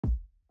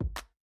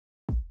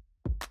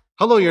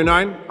Hello, Year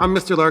 9. I'm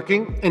Mr.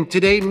 Larking, and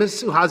today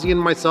Ms. Suhazi and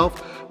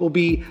myself will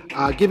be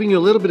giving you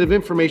a little bit of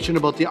information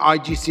about the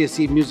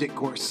IGCSE music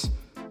course.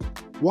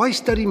 Why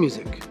study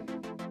music?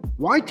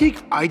 Why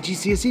take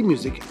IGCSE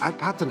music at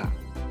Patana?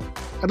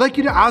 I'd like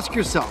you to ask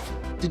yourself,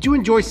 did you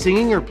enjoy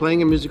singing or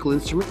playing a musical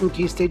instrument in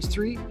Key Stage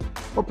 3?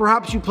 Or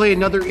perhaps you play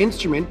another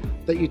instrument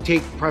that you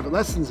take private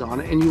lessons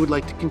on and you would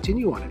like to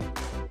continue on it.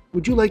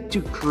 Would you like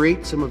to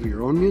create some of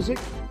your own music?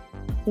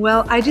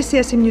 Well,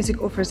 IGCSE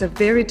Music offers a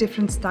very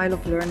different style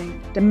of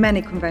learning than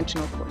many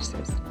conventional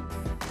courses.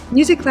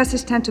 Music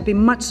classes tend to be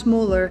much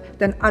smaller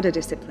than other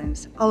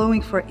disciplines,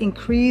 allowing for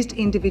increased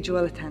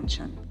individual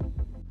attention.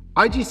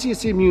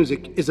 IGCSE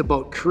Music is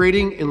about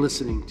creating and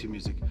listening to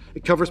music.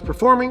 It covers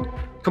performing,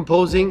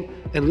 composing,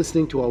 and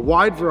listening to a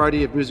wide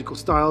variety of musical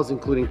styles,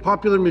 including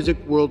popular music,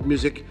 world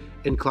music,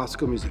 and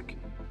classical music.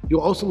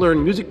 You'll also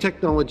learn music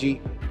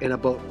technology and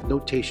about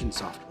notation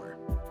software.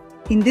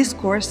 In this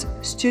course,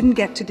 students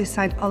get to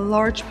decide a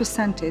large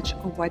percentage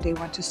of what they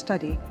want to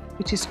study,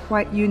 which is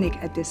quite unique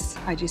at this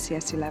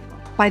IGCSE level.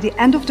 By the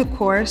end of the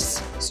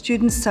course,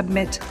 students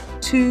submit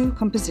 2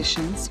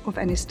 compositions of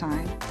any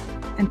style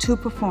and 2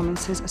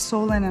 performances, a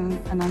solo and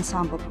an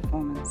ensemble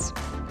performance.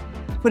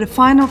 For the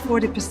final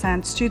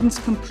 40%, students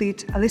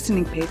complete a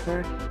listening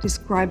paper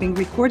describing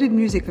recorded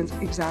music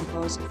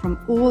examples from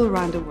all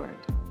around the world.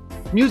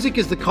 Music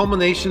is the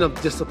culmination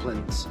of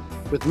disciplines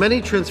with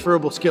many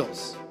transferable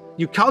skills.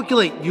 You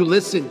calculate, you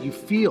listen, you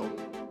feel.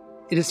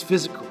 It is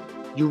physical.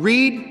 You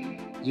read,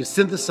 you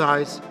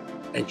synthesize,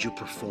 and you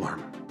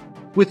perform.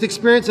 With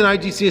experience in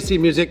IGCSE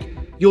music,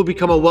 you'll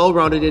become a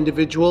well-rounded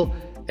individual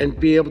and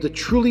be able to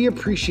truly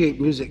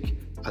appreciate music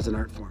as an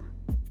art form.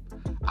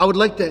 I would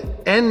like to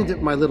end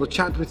my little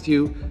chat with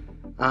you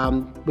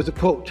with a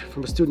quote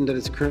from a student that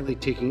is currently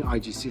taking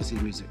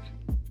IGCSE music.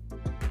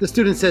 The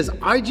student says,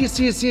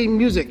 IGCSE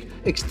music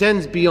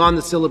extends beyond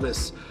the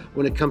syllabus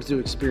when it comes to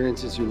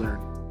experiences you learn,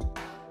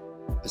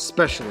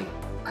 especially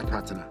at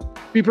Patana.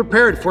 Be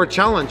prepared for a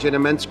challenge and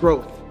immense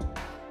growth.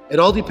 It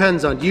all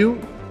depends on you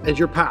and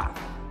your path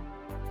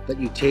that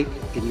you take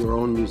in your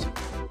own music.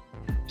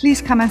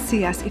 Please come and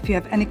see us if you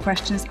have any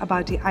questions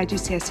about the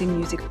IGCSE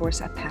music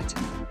course at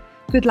Patana.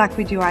 Good luck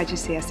with your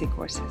IGCSE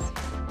courses.